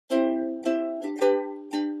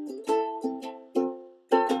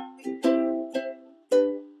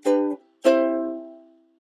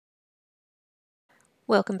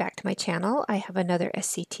Welcome back to my channel. I have another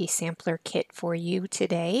SCT Sampler Kit for you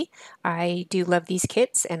today. I do love these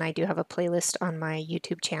kits, and I do have a playlist on my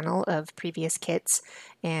YouTube channel of previous kits,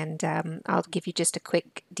 and I'll give you just a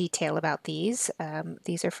quick detail about these.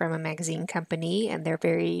 These are from a magazine company, and they're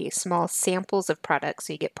very small samples of products,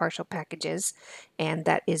 so you get partial packages, and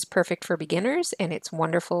that is perfect for beginners, and it's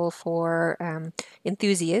wonderful for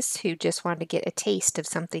enthusiasts who just want to get a taste of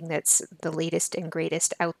something that's the latest and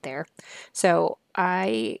greatest out there. So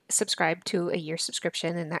I subscribe to a year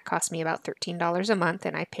subscription, and that costs me about $13 a month,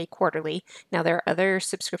 and I pay quarterly. Now, there are other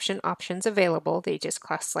subscription options available. They just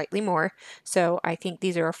cost slightly more. So I think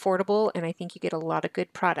these are affordable, and I think you get a lot of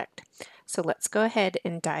good product. So let's go ahead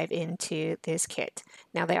and dive into this kit.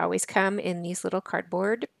 Now, they always come in these little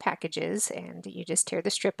cardboard packages, and you just tear the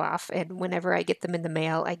strip off. And whenever I get them in the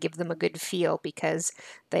mail, I give them a good feel because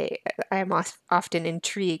I'm often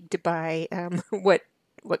intrigued by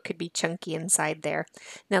what could be chunky inside there.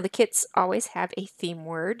 Now the kits always have a theme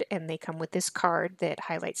word, and they come with this card that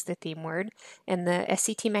highlights the theme word, and the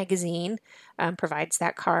SCT magazine provides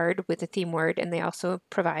that card with the theme word, and they also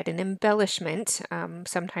provide an embellishment.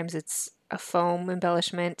 Sometimes it's a foam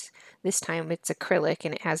embellishment. This time it's acrylic,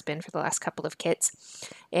 and it has been for the last couple of kits.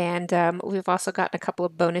 And we've also gotten a couple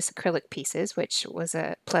of bonus acrylic pieces, which was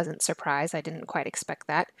a pleasant surprise. I didn't quite expect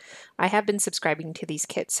that. I have been subscribing to these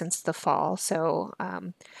kits since the fall, so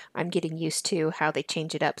I'm getting used to how they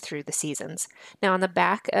change it up through the seasons. Now on the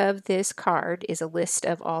back of this card is a list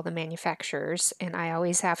of all the manufacturers, and I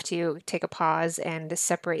always have to take a pause and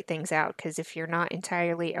separate things out, because if you're not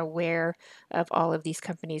entirely aware of all of these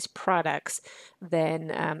companies' products,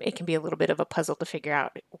 then it can be a little bit of a puzzle to figure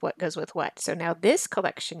out what goes with what. So now this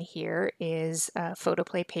collection here is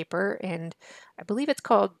photoplay paper, and I believe it's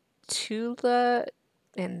called Tulla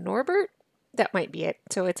and Norbert. That might be it.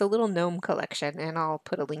 So it's a little gnome collection, and I'll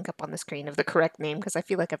put a link up on the screen of the correct name because I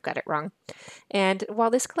feel like I've got it wrong. And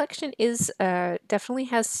while this collection is definitely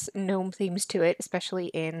has gnome themes to it, especially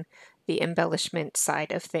in the embellishment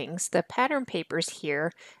side of things, the pattern papers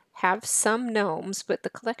here have some gnomes, but the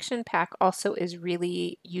collection pack also is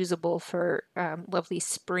really usable for lovely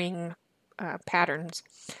spring patterns.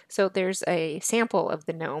 So there's a sample of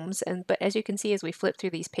the gnomes, but as you can see as we flip through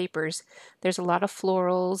these papers, there's a lot of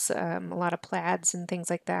florals, a lot of plaids and things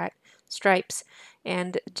like that, stripes,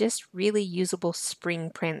 and just really usable spring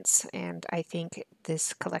prints. And I think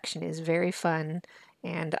this collection is very fun,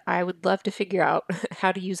 and I would love to figure out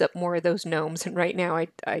how to use up more of those gnomes. And right now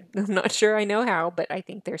I'm not sure I know how, but I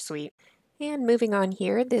think they're sweet. And moving on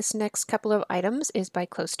here, this next couple of items is by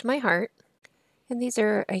Close to My Heart. And these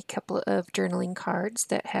are a couple of journaling cards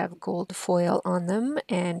that have gold foil on them,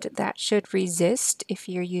 and that should resist if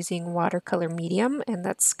you're using watercolor medium, and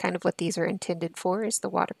that's kind of what these are intended for, is the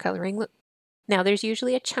watercoloring look. Now there's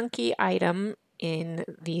usually a chunky item in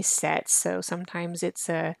these sets, so sometimes it's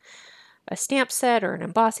a stamp set or an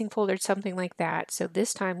embossing folder, something like that. So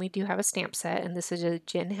this time we do have a stamp set, and this is a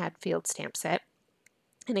Jen Hadfield stamp set.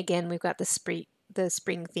 And again, we've got the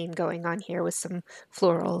spring theme going on here with some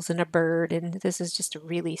florals and a bird, and this is just a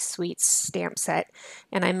really sweet stamp set.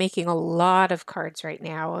 And I'm making a lot of cards right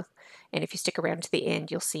now, and if you stick around to the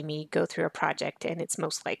end, you'll see me go through a project, and it's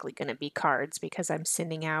most likely going to be cards because I'm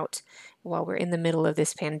sending out, while we're in the middle of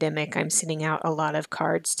this pandemic, I'm sending out a lot of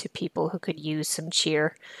cards to people who could use some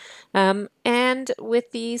cheer. And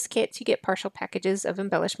with these kits, you get partial packages of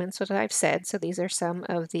embellishments, what I've said. So these are some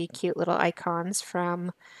of the cute little icons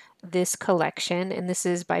from this collection, and this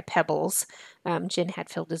is by Pebbles. Jen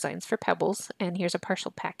Hadfield designs for Pebbles, and here's a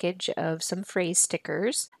partial package of some phrase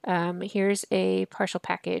stickers. Here's a partial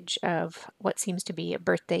package of what seems to be a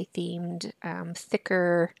birthday themed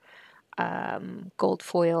thicker gold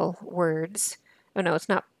foil words. Oh no, it's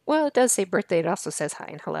not. Well, it does say birthday. It also says hi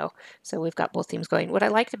and hello. So we've got both themes going. What I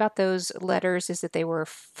liked about those letters is that they were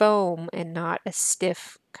foam and not a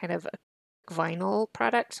stiff kind of vinyl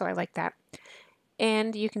product. So I like that.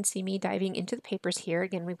 And you can see me diving into the papers here.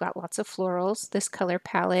 Again, we've got lots of florals. This color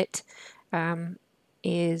palette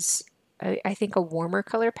is, I think, a warmer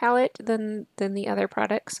color palette than the other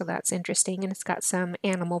products. So that's interesting. And it's got some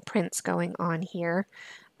animal prints going on here.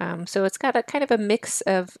 So it's got a kind of a mix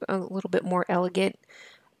of a little bit more elegant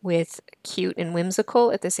with cute and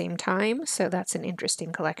whimsical at the same time. So that's an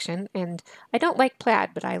interesting collection. And I don't like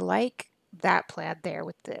plaid, but I like that plaid there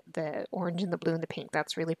with the orange and the blue and the pink.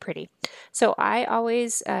 That's really pretty. So I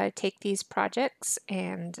always take these projects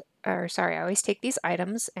and, or sorry, I always take these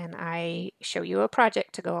items and I show you a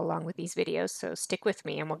project to go along with these videos. So stick with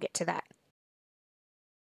me and we'll get to that.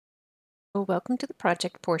 Well, welcome to the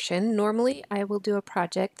project portion. Normally I will do a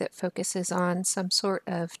project that focuses on some sort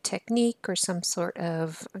of technique or some sort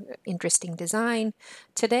of interesting design.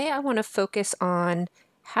 Today I want to focus on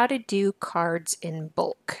how to do cards in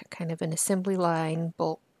bulk, kind of an assembly line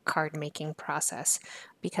bulk card making process,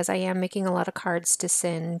 because I am making a lot of cards to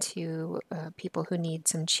send to people who need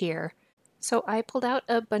some cheer. So I pulled out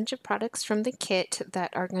a bunch of products from the kit that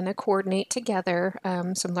are going to coordinate together,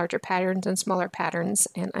 some larger patterns and smaller patterns,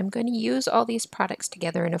 and I'm going to use all these products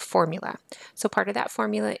together in a formula. So part of that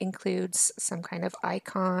formula includes some kind of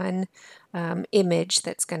icon image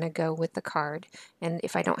that's going to go with the card, and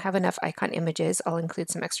if I don't have enough icon images, I'll include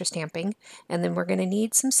some extra stamping, and then we're going to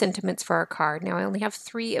need some sentiments for our card. Now I only have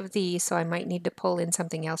 3 of these, so I might need to pull in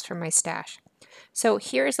something else from my stash. So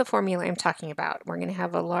here's the formula I'm talking about. We're going to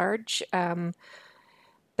have a large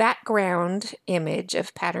background image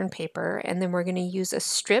of pattern paper, and then we're going to use a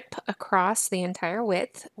strip across the entire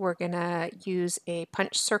width. We're going to use a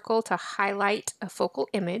punch circle to highlight a focal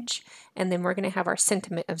image, and then we're going to have our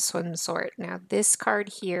sentiment of some sort. Now this card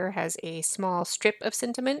here has a small strip of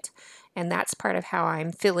sentiment, and that's part of how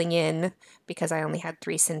I'm filling in because I only had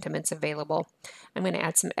 3 sentiments available. I'm going to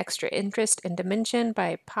add some extra interest and dimension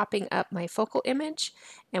by popping up my focal image,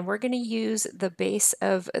 and we're going to use the base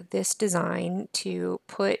of this design to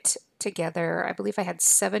put together, I believe I had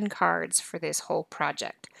 7 cards for this whole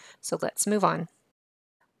project. So let's move on.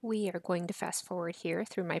 We are going to fast forward here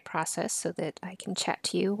through my process so that I can chat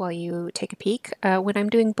to you while you take a peek. When I'm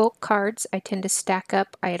doing bulk cards, I tend to stack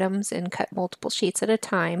up items and cut multiple sheets at a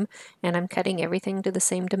time, and I'm cutting everything to the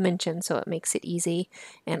same dimension so it makes it easy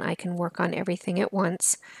and I can work on everything at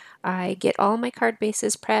once. I get all my card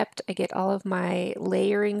bases prepped, I get all of my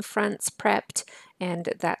layering fronts prepped,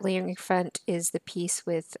 and that layering front is the piece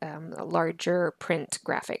with larger print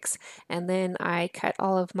graphics. And then I cut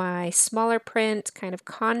all of my smaller print, kind of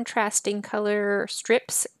contrasting color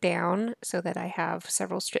strips down so that I have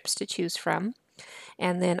several strips to choose from.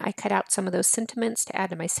 And then I cut out some of those sentiments to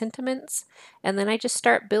add to my sentiments. And then I just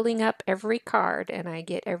start building up every card, and I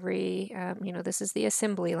get every, this is the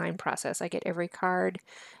assembly line process. I get every card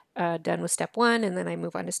done with step 1, and then I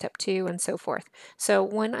move on to step 2 and so forth. So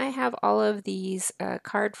when I have all of these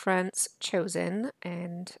card fronts chosen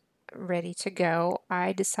and ready to go,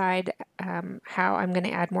 I decide how I'm going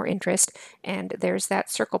to add more interest, and there's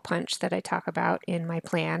that circle punch that I talk about in my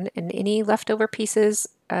plan, and any leftover pieces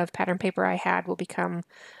of pattern paper I had will become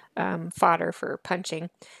fodder for punching.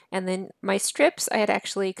 And then my strips I had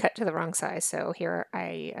actually cut to the wrong size, so here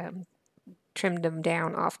I trimmed them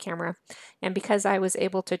down off camera. And because I was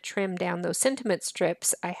able to trim down those sentiment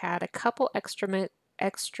strips, I had a couple extra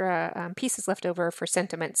pieces left over for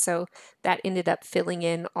sentiments, so that ended up filling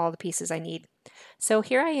in all the pieces I need. So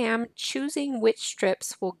here I am choosing which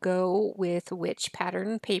strips will go with which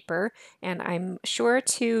pattern paper, and I'm sure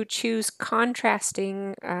to choose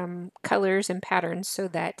contrasting colors and patterns so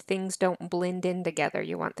that things don't blend in together.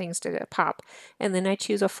 You want things to pop. And then I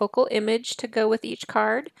choose a focal image to go with each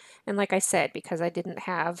card, and like I said, because I didn't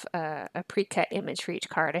have a pre-cut image for each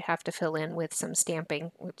card, I have to fill in with some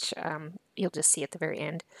stamping, which you'll just see at the very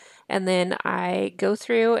end. And then I go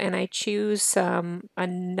through and I choose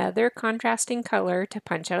another contrasting color to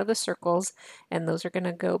punch out of the circles, and those are going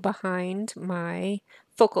to go behind my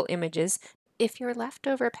focal images. If your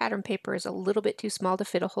leftover pattern paper is a little bit too small to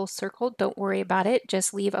fit a whole circle, don't worry about it.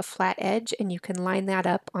 Just leave a flat edge and you can line that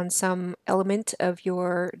up on some element of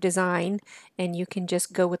your design, and you can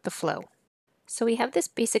just go with the flow. So we have this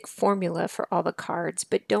basic formula for all the cards,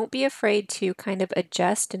 but don't be afraid to kind of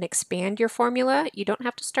adjust and expand your formula. You don't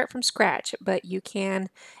have to start from scratch, but you can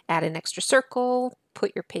add an extra circle,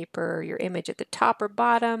 put your paper, your image at the top or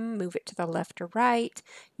bottom, move it to the left or right.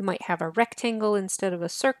 You might have a rectangle instead of a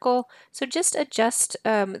circle. So just adjust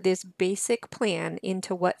this basic plan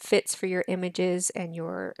into what fits for your images and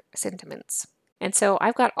your sentiments. And so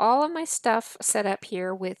I've got all of my stuff set up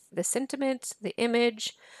here with the sentiment, the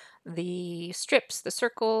image, the strips, the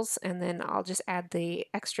circles, and then I'll just add the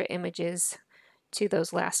extra images to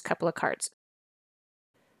those last couple of cards.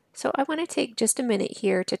 So I want to take just a minute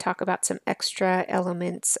here to talk about some extra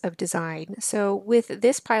elements of design. So with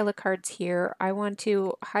this pile of cards here, I want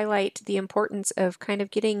to highlight the importance of kind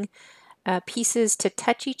of getting pieces to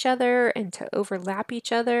touch each other and to overlap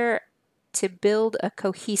each other to build a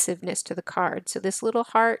cohesiveness to the card. So this little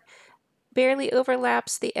heart barely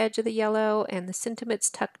overlaps the edge of the yellow, and the sentiment's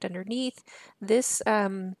tucked underneath. This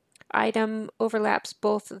item overlaps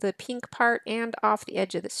both the pink part and off the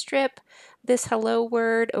edge of the strip. This hello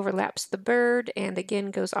word overlaps the bird and again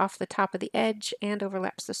goes off the top of the edge and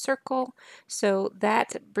overlaps the circle. So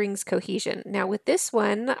that brings cohesion. Now with this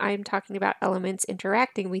one, I'm talking about elements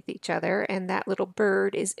interacting with each other, and that little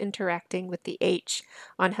bird is interacting with the H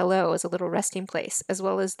on hello as a little resting place, as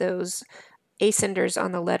well as those ascenders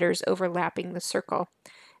on the letters overlapping the circle.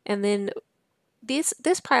 And then this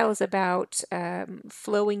pile is about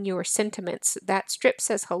flowing your sentiments. That strip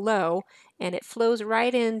says hello, and it flows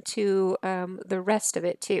right into the rest of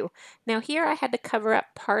it too. Now here I had to cover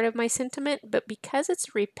up part of my sentiment, but because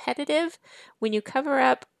it's repetitive, when you cover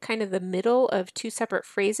up kind of the middle of two separate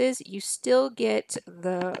phrases, you still get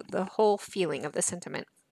the whole feeling of the sentiment.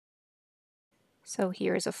 So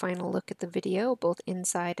here's a final look at the video, both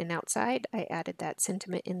inside and outside. I added that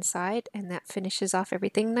sentiment inside, and that finishes off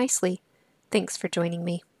everything nicely. Thanks for joining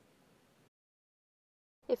me.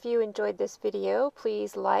 If you enjoyed this video,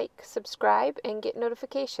 please like, subscribe, and get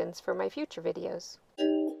notifications for my future videos.